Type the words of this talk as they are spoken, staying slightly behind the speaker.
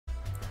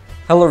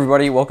Hello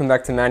everybody, welcome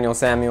back to Manual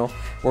Samuel.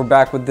 We're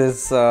back with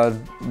this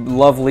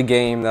lovely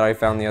game that I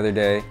found the other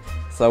day.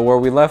 So where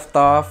we left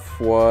off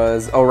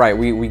was, oh right,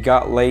 we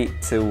got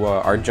late to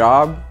our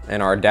job,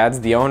 and our dad's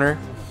the owner.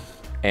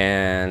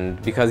 And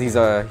because he's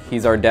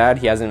our dad,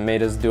 he hasn't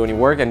made us do any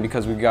work, and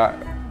because we got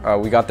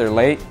there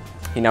late,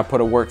 he now put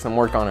some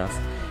work on us.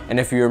 And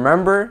if you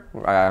remember,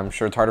 I'm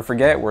sure it's hard to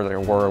forget,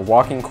 we're a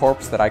walking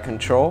corpse that I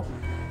control.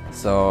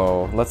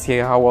 So let's see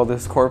how well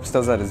this corpse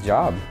does at his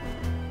job.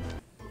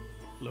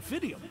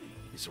 Lophidium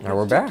is a Now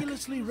we're back.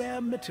 ridiculously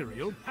rare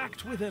material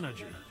packed with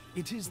energy.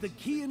 It is the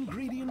key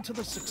ingredient to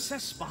the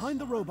success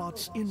behind the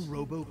robots in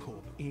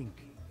RoboCorp Inc.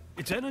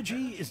 Its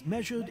energy is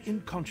measured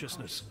in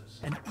consciousness,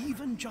 and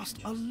even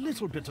just a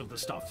little bit of the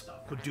stuff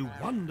could do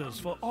wonders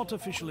for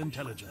artificial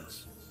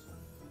intelligence.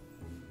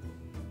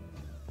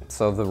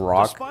 So the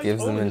rock Despite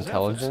gives them all his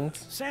intelligence?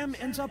 efforts, Sam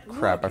ends up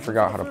Crap, I working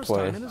forgot for how the to first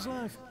play. time in his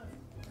life.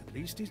 At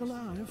least he's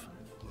alive.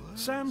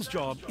 Sam's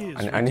job is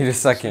I need a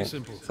second.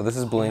 simple. So this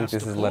is He blink, has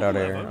this to is pull let out a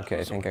air. lever Okay,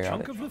 I so think a I got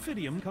chunk it. of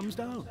Lophidium comes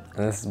down.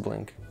 And this is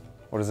blink.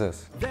 What is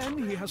this?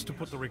 Then he has to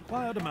put the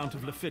required amount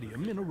of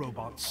Lophidium in a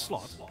robot's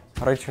slot.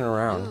 How do I turn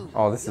around?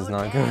 Oh, this is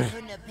not good.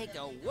 Couldn't have picked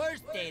a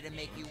worse day to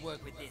make you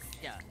work with this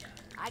stuff.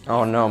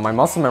 Oh no, my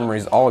muscle memory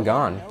is all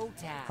gone. No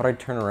time. How do I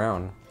turn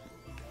around?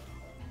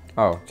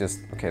 Oh, just,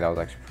 okay, that was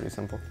actually pretty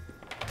simple.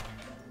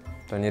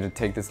 Do I need to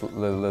take this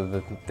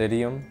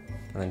lithium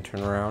and then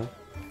turn around?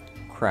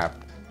 Crap.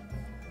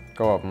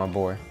 Go up, my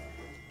boy.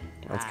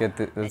 Let's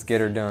get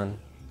her done.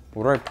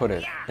 Where do I put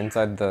it?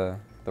 Inside the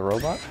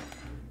robot?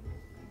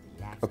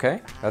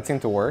 Okay, that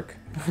seemed to work.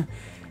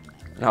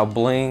 Now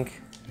blink,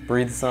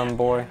 breathe some,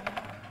 boy.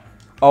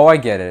 Oh, I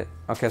get it.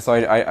 Okay, so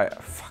I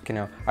fucking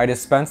hell. I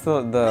dispense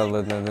the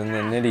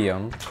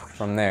nitium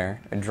from there.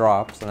 It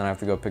drops, and then I have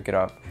to go pick it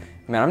up.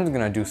 Man, I'm just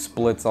gonna do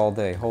splits all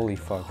day. Holy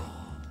fuck.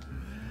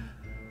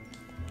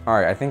 All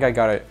right, I think I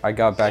got it. I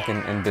got back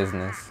in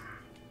business.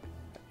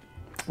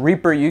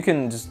 Reaper, you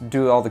can just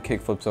do all the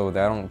kickflips over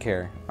there. I don't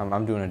care.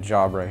 I'm doing a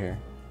job right here,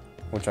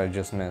 which I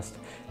just missed.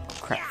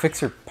 Crap,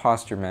 fix your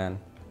posture, man.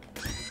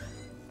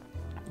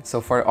 So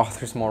far, oh,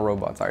 there's more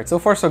robots. All right, so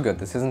far so good.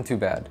 This isn't too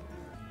bad.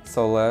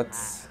 So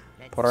let's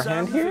put our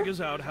hand Sam here. figures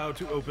out how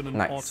to open an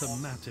Nice.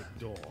 automatic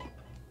door.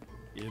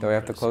 Do I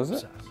have to close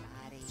it?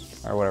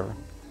 Or whatever.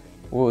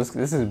 Ooh,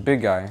 this is a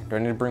big guy. Do I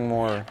need to bring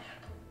more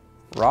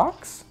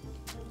rocks?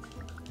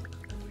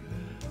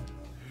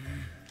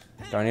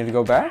 Do I need to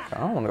go back? I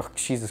don't want to. Oh,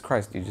 Jesus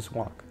Christ, dude, just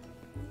walk.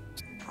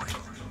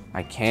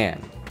 I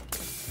can.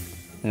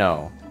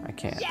 No, I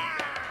can't.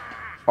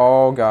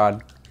 Oh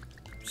God.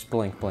 Just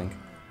blink, blink.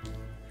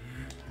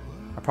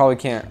 I probably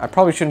can't. I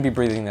probably shouldn't be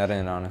breathing that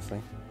in,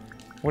 honestly.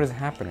 What is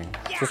happening?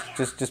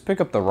 Just pick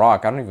up the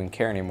rock. I don't even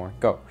care anymore.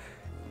 Go.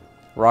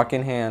 Rock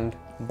in hand,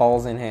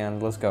 balls in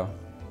hand. Let's go.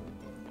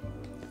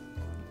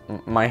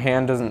 My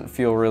hand doesn't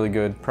feel really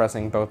good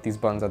pressing both these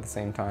buttons at the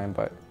same time,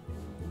 but.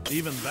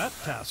 Even that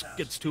task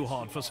gets too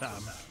hard for Sam.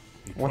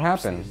 He What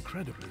drops the happened?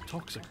 incredibly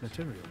toxic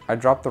material. I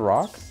dropped the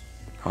rock?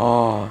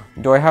 Oh,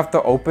 do I have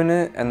to open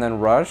it and then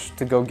rush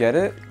to go get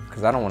it?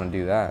 Because I don't want to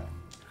do that.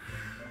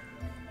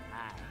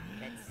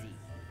 Let's see.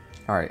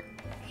 Alright.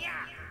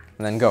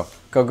 And then go.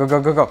 Go, go,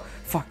 go, go, go.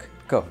 Fuck.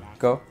 Go,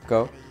 go,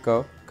 go,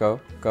 go, go,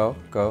 go,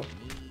 go.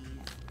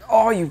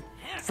 Oh, you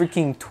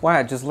freaking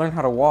twat. Just learn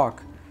how to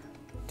walk.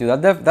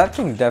 Dude, that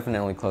thing's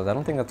definitely closed. I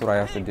don't think that's what I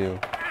have to do.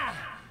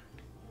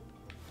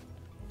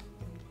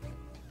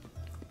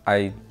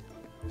 I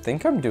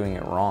think I'm doing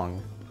it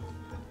wrong.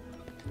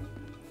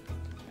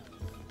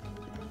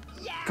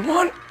 Come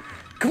on!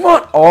 Come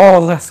on! Oh,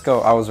 let's go.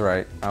 I was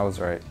right. I was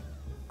right.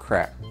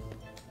 Crap.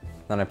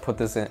 Then I put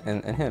this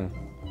in him.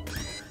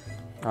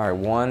 Alright,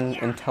 one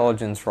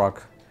intelligence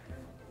rock.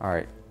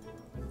 Alright.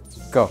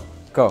 Go.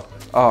 Go.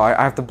 Oh, I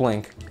have to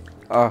blink.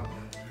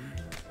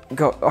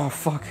 Go. Oh,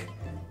 fuck.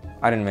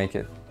 I didn't make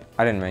it.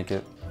 I didn't make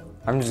it.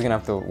 I'm just gonna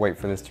have to wait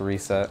for this to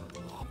reset.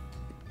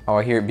 Oh,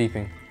 I hear it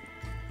beeping.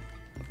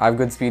 I have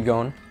good speed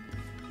going.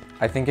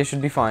 I think it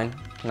should be fine.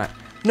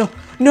 No,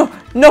 no,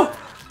 no!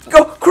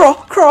 Go, crawl,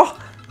 crawl!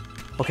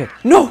 Okay,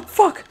 no,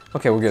 fuck!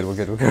 Okay, we're good, we're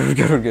good, we're good, we're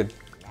good, we're good.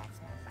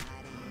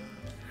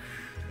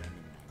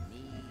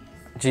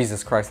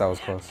 Jesus Christ, that was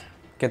close.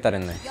 Get that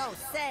in there. Yo,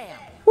 Sam.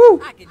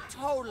 Woo! I can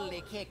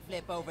totally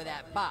kickflip over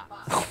that box.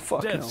 Oh,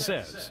 fuck Death no.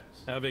 says,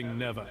 having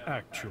never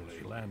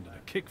actually landed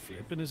a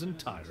kickflip in his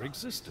entire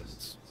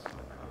existence.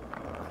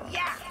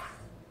 Yeah.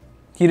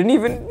 He didn't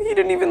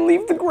even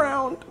leave the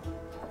ground.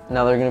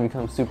 Now they're gonna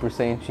become super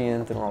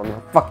sentient and we're all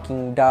gonna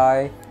fucking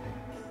die.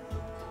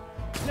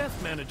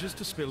 Death manages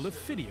to spill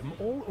Lophidium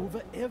all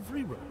over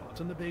every robot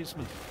in the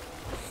basement.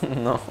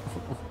 No.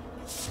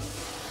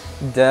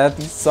 Death,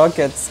 you suck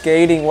at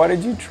skating. Why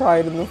did you try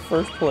it in the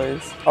first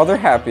place? Oh, they're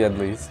happy at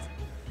least.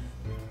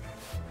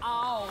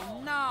 Oh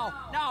no!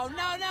 No!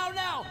 No! No!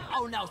 No!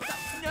 Oh no!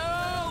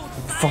 No!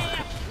 Fuck.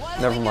 What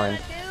are Never we mind.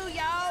 gonna do,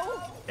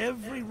 yo?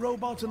 Every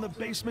robot in the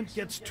basement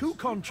gets too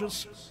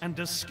conscious and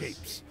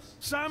escapes.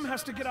 Sam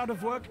has to get out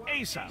of work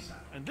ASAP,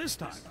 and this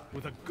time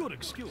with a good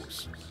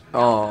excuse.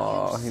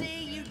 Oh,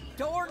 See, you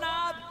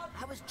doorknob?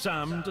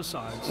 Sam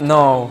decides to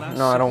No, have a last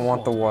no, I sip don't of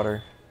want the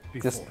water.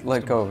 before Just his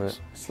let go of demise.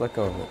 it. Just let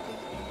go of it.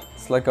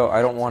 Just let go.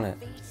 I don't want it.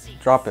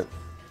 Drop it.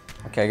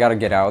 Okay, I gotta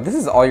get out. This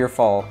is all your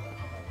fault.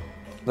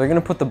 They're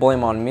gonna put the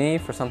blame on me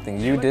for something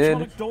you The did.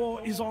 electronic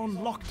door is on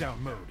lockdown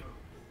mode.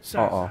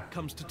 Sam Uh-oh.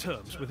 comes to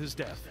terms with his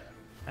death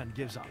and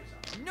gives up.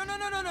 No,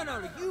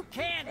 you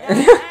can't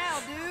die now,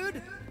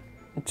 dude.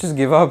 Just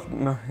give up.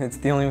 It's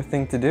the only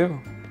thing to do.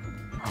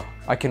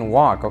 I can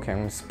walk. Okay, I'm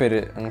gonna spit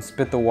it. I'm gonna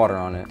spit the water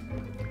on it.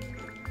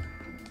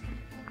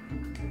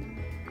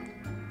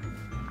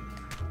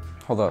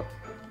 Hold up.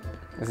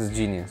 This is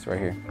genius right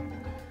here.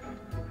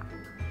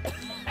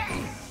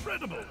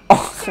 Incredible.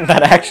 Oh,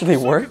 that actually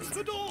worked?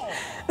 The door.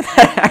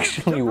 That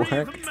actually Breathe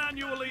worked?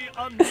 manually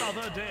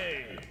another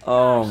day.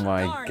 Oh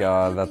my Darn it,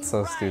 god, you'd that's be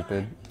so right,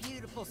 stupid.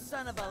 Beautiful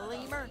son of a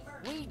lemur.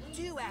 We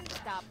do have to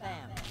stop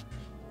them.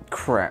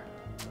 Crap.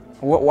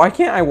 Why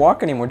can't I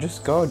walk anymore?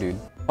 Just go, dude.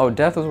 Oh,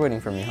 Death was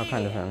waiting for me. How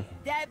kind of him.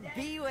 That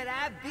be what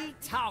I be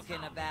talking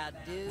about,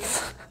 dude.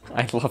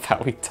 I love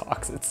how he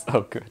talks. It's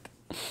so good.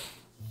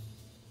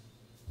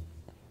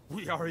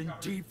 We are in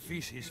deep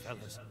feces,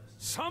 fellas.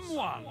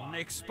 Someone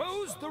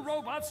exposed the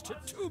robots to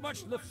too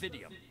much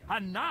lithium,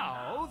 and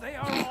now they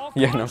are all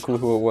Yeah, no clue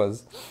who it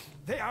was.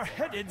 They are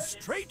headed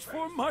straight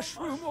for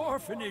Mushroom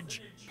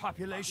Orphanage.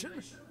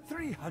 Population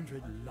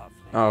 300 lovely.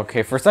 Oh,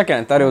 okay, for a second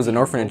I thought it was an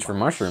orphanage for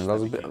mushrooms. I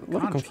was a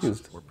little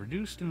confused. Were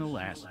produced in the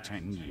last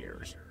 10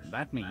 years.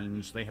 That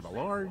means they have a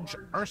large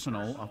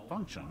arsenal of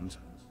functions,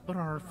 but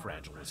are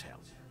fragile as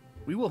hell.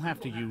 We will have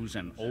to use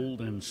an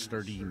old and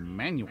sturdy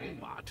manual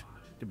bot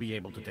to be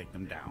able to take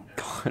them down.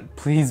 God,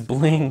 please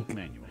blink.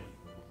 Manually.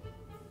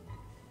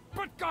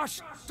 But gosh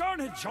darn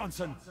it,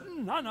 Johnson,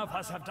 none of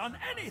us have done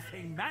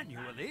anything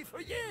manually for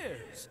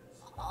years.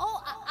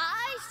 Oh,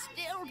 I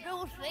still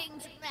do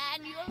things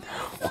manually.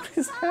 What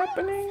is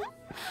happening?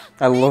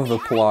 I love the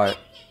plot.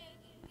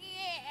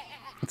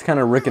 It's kind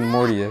of Rick and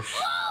Morty-ish.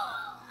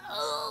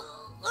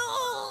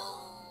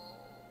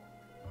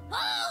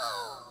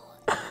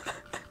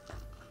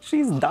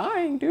 She's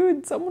dying,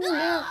 dude. Someone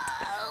react.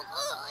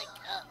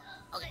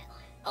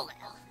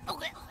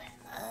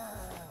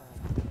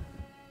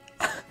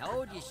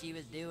 Told you she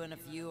was due in a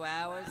few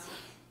hours.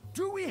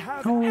 Do we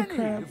have Holy any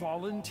crap.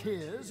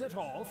 volunteers at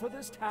all for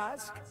this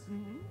task?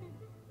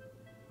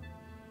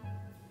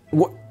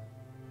 What?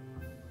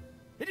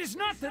 It is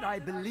not that I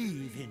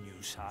believe in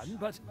you, son,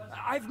 but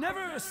I've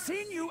never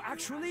seen you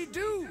actually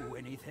do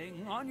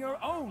anything on your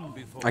own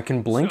before. I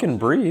can blink So, and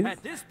breathe,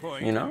 At this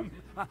point, you know?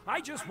 I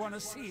just want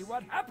to see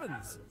what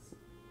happens.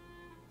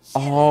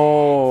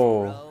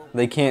 Oh,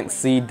 they can't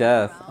see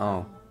Death.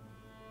 Oh,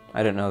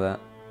 I didn't know that.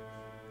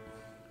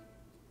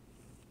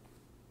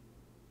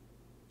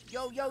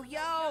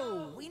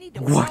 Yo, we need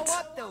to What? blow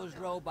up those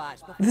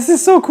robots before This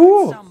is so we hurt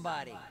cool.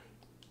 Somebody.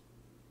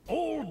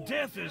 Old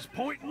Death is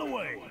pointing the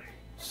way.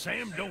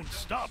 Sam don't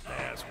stop to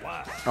ask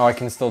why. Oh, I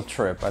can still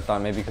trip. I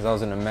thought maybe because I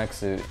was in a mech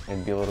suit,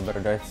 it'd be a little better.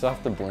 Do I still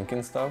have to blink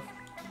and stuff?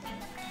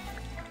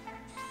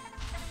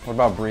 What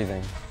about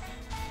breathing?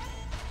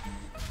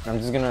 I'm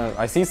just gonna...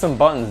 I see some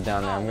buttons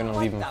down there. I'm gonna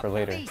leave them for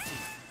later.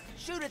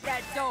 Shoot at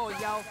that door,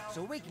 yo,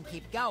 so we can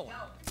keep going.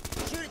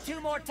 Shoot it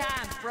 2 more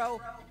times, bro.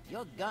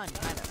 Your gun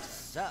kind of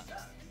sucks.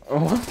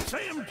 Oh,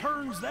 Sam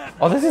turns that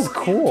oh, this is door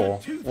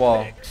cool. into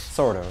Well, toothpicks.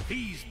 sort of.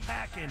 He's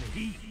packing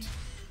heat.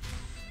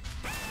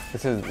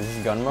 This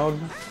is gun mode?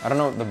 I don't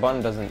know, the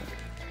button doesn't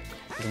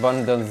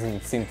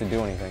seem to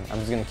do anything. I'm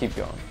just gonna keep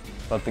going.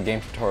 Let the game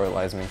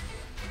tutorialize me.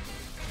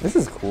 This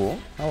is cool.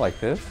 I like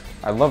this.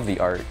 I love the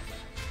art.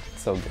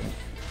 It's so good.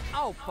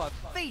 Oh, for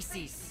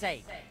feces'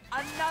 sake.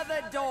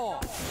 Another door.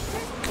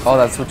 Oh,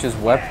 that switches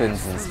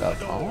weapons and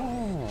stuff.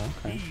 Oh,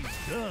 okay. He's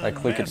done I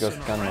click it goes to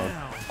messing gun mode.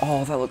 around.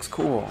 Oh, that looks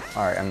cool.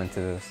 Alright, I'm into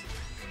this.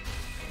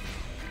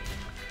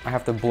 I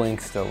have to blink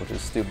still, which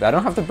is stupid. I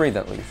don't have to breathe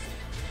at least.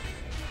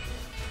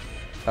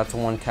 That's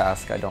one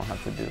task I don't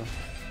have to do.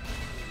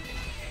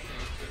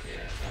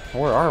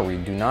 Where are we?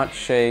 Do not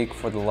shake.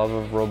 For the love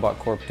of Robot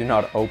Corp. Do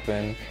not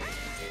open.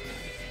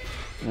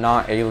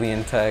 Not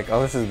alien tech.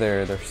 Oh, this is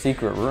their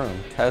secret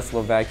room.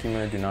 Tesla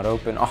vacuumer. Do not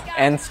open. Oh,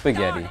 and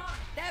spaghetti.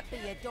 That be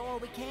a door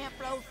we can't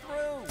blow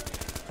through.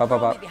 Ba, ba, Throw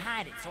ba. me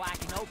behind it so I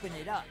can open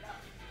it up.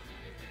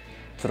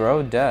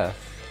 Throw death.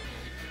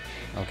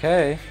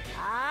 Okay.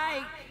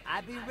 Alright,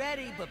 I be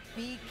ready, but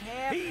be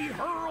careful. He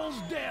hurls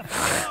death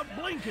without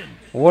blinking.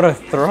 What a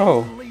throw.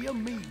 Only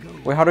amigo.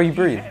 Wait, how do you He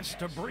breathe? has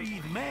to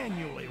breathe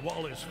manually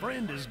while his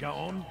friend is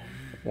gone.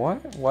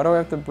 What? Why do I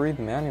have to breathe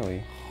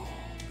manually?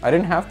 I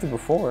didn't have to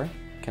before.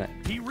 Can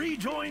I? He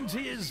rejoins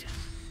his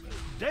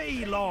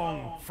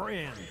day-long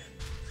friend.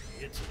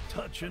 It's a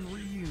touching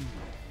reunion.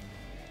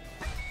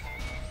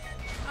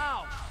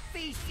 Oh,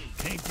 feces.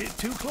 Can't get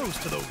too close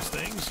to those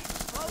things.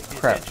 They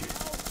get Crap. edgy.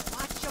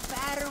 Watch your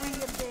battery in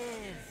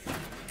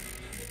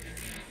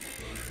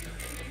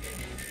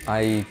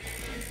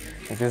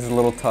this. This is a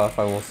little tough,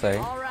 I will say.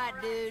 Alright,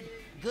 dude.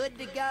 Good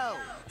to go.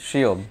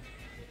 Shield.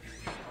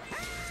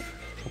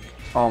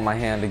 Oh, my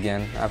hand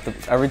again. I have to,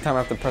 every time I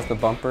have to press the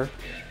bumper.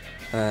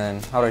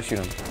 And how do I shoot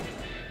him?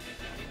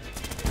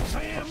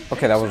 Sam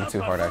Okay, that wasn't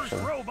too hard,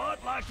 actually.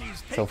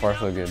 So far,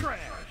 so good.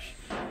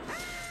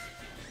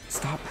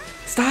 Stop.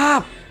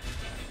 Stop!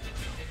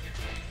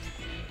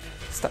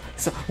 Stop.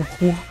 Stop.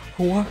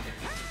 What?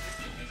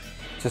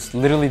 Just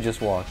literally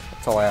just walk.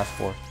 That's all I asked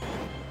for.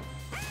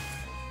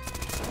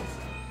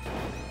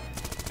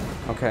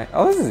 Okay.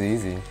 Oh, this is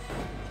easy.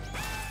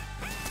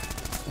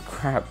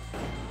 Crap.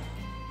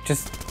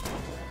 Just...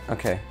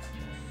 Okay.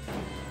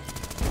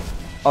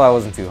 Oh, that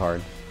wasn't too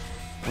hard.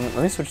 Let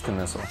me switch to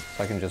missile,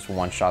 so I can just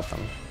one-shot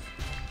them.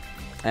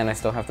 And I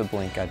still have to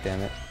blink,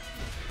 goddammit.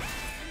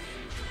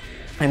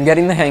 I'm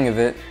getting the hang of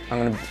it.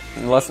 I'm gonna...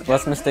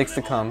 Less mistakes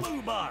to come.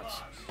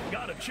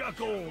 Gotta chuck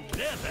old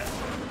death at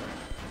him.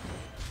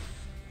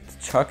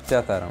 Chuck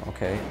death at him,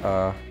 okay.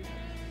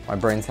 My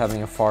brain's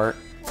having a fart.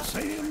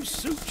 Sam's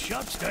suit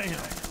shuts down.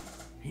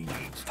 He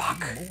needs to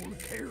be more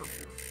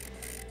careful.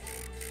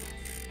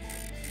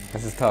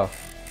 This is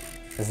tough.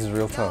 This is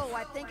real tough. No,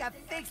 I think I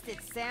fixed it,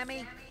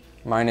 Sammy.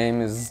 My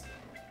name is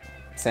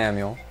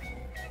Samuel.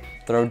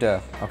 Throw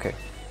death. Okay.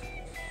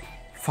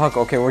 Fuck,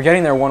 okay, we're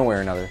getting there one way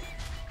or another.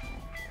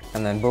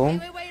 And then boom.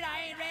 Wait,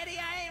 I ain't ready.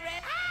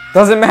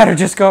 Doesn't matter,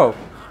 just go.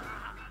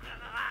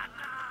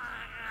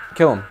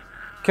 Kill him.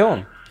 Kill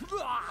him.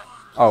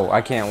 Oh,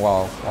 I can't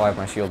while I have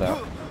my shield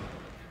out.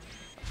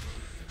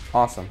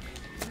 Awesome.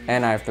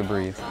 And I have to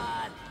breathe.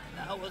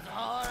 That was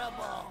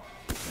horrible.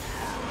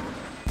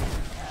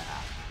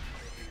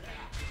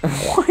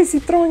 Why is he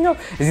throwing up?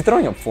 Is he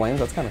throwing up flames?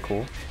 That's kind of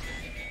cool.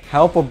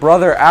 Help a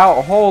brother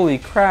out. Holy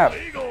crap.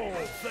 Big old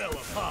fella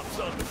pops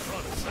up in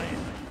front of Sam.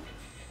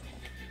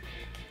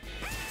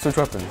 Switch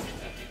weapons.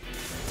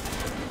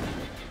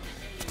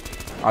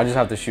 I just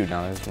have to shoot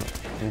now.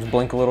 Just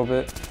blink a little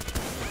bit.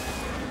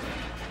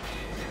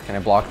 Can I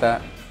block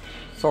that?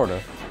 Sort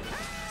of.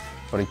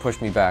 But he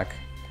pushed me back.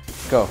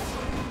 Go.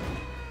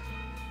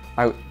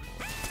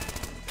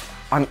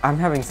 I'm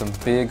having some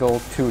big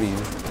old tooties.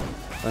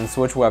 Then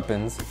switch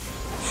weapons.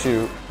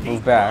 Shoot.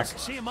 Move back.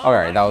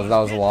 Alright, that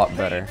was a lot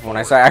better. When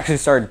I actually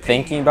started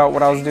thinking about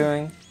what I was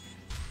doing,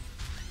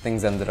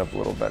 things ended up a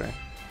little better.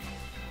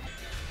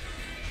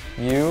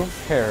 You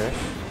perish.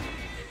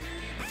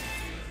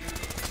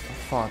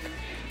 Fuck.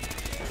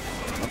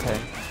 Okay.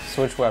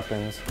 Switch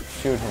weapons.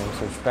 Shoot him.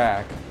 Switch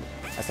back.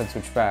 I said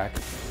switch back.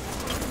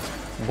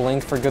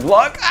 Blink for good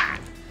luck. Ah!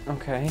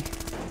 Okay.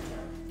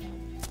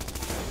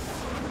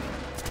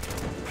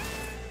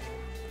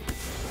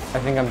 I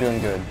think I'm doing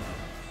good.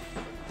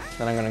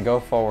 Then I'm gonna go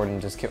forward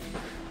and just kill.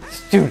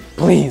 Dude,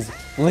 please!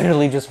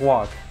 Literally just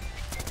walk.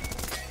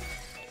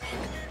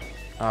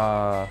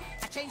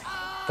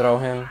 Throw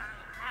him.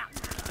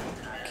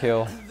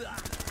 Kill.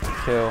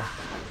 Kill.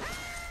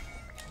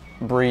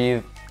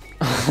 Breathe.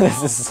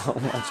 This is so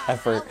much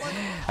effort.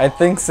 I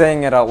think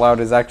saying it out loud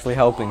is actually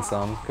helping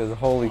some, because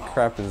holy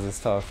crap is this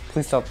tough.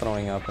 Please stop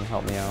throwing up and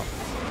help me out.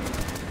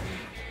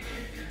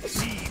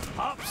 He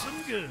pops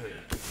him good.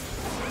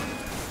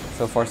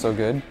 So far so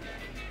good.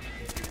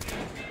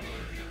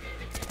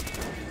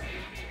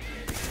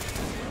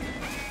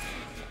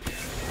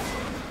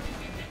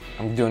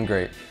 I'm doing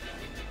great.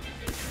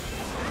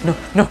 No,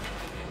 no!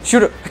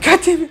 Shoot it!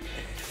 God damn it!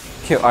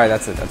 Kill. Alright,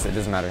 that's it.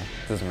 Doesn't matter.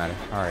 Doesn't matter.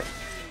 Alright.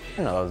 I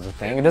didn't know that was a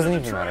thing. It doesn't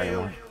even matter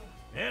anymore.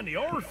 And the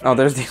orphanage. Oh,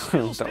 there's the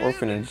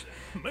orphanage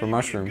for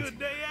mushrooms. Good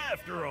day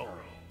after all.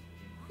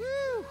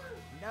 Whew,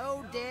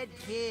 no dead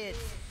kids.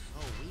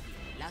 Oh, we'd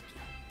be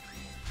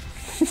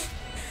lucky.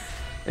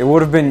 It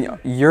would have been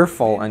your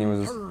fault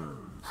anyways.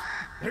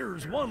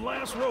 There's one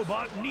last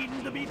robot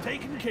needing to be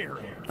taken care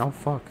of. Oh,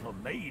 fuck. The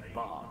maid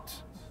bot.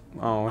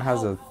 Oh, it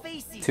has a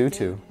feces,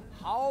 tutu. dude.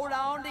 Hold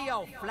on to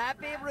your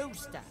flappy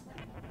rooster.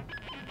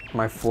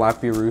 My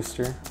flappy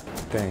rooster.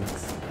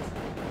 Thanks.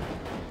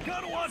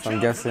 Gotta watch So I'm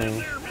out guessing- for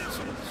them there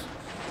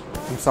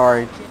missiles. I'm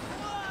sorry.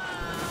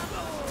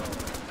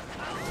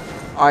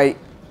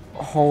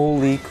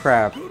 Holy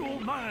crap. Good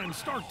old minds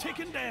start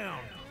ticking down.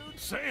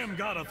 Sam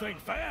gotta think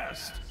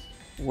fast.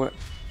 What'd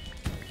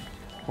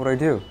I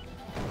do?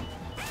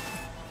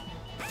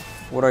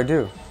 What'd I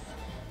do?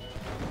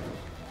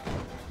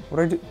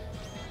 What'd I do? Do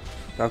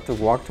I have to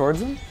walk towards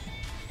him?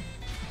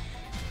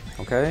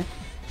 Okay.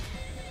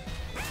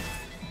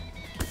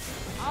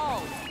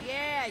 Oh,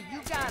 yeah,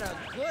 you got a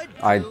good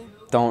dude. I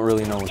don't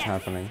really know what's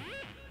happening.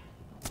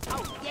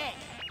 Oh, yeah.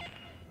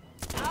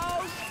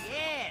 Oh,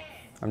 yeah.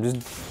 I'm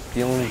just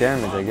dealing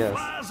damage, I guess.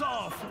 Flies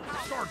off.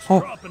 Starts Oh,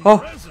 dropping oh,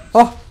 presents.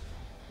 oh!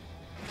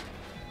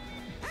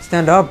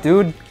 Stand up,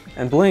 dude,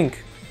 and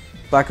blink.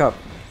 Back up,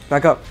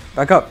 back up,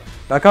 back up,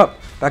 back up,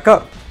 back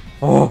up.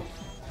 Oh!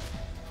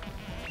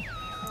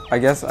 I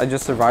guess I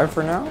just survived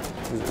for now?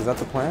 Is that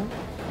the plan?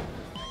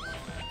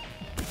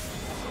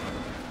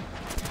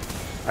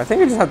 I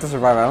think I just have to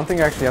survive. I don't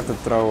think I actually have to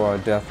throw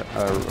Death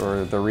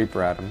or the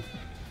Reaper at him.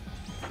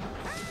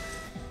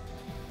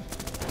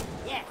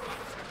 Yeah.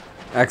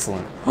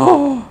 Excellent.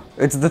 Oh!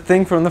 It's the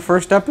thing from the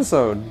first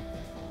episode.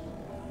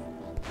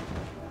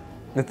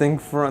 The thing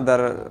from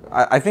that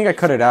I think I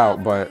cut it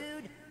out, but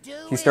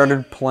he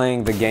started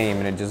playing the game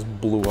and it just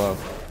blew up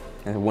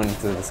and went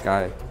into the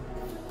sky.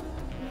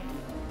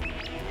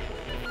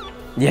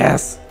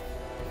 Yes!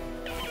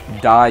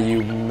 Die,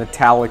 you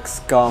metallic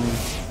scum.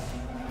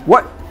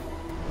 What?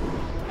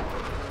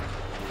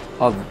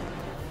 Oh,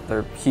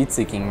 they're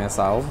heat-seeking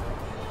missiles.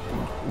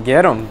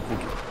 Get them.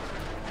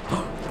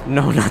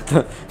 No, not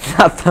the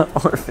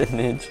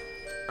orphanage.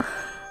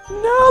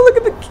 No, look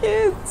at the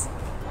kids.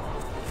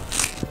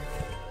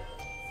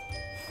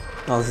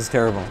 Oh, this is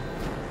terrible.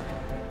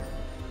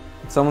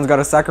 Someone's got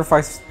to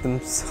sacrifice them.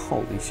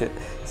 Holy shit.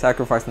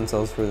 Sacrifice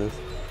themselves for this.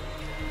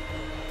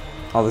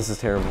 Oh, this is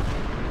terrible.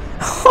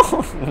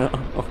 Oh,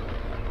 no.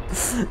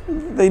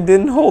 They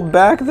didn't hold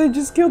back. They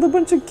just killed a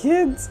bunch of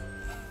kids.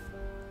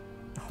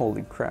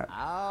 Holy crap.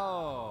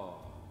 Oh.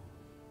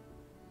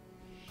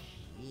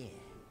 Yeah.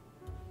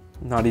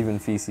 Not even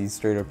feces,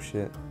 straight up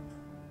shit.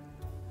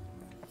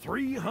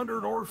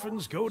 300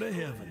 orphans go to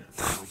heaven,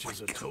 which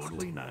is a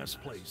totally nice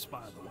place,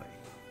 by the way.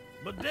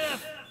 But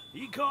death,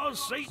 he caused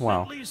Satan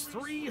Wow. at least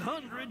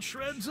 300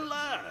 shreds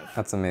alive.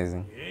 That's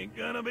amazing. He ain't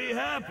gonna be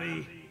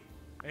happy.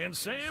 And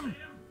Sam,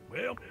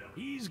 well,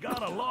 he's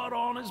got a lot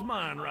on his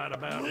mind right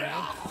about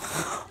now.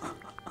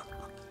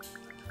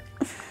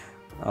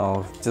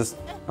 Oh, just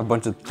a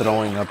bunch of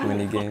throwing up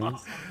mini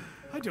games.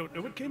 I don't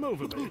know what came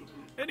over me.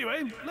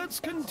 Anyway, let's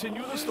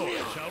continue the story,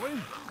 shall we?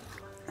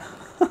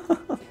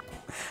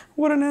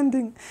 What an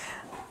ending.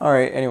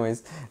 Alright,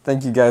 anyways,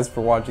 thank you guys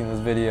for watching this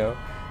video.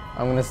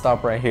 I'm gonna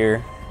stop right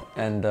here,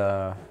 and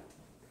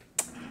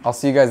I'll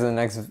see you guys in the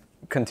next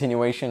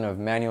continuation of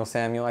Manual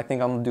Samuel. I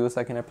think I'm gonna do a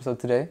second episode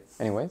today.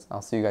 Anyways,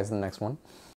 I'll see you guys in the next one.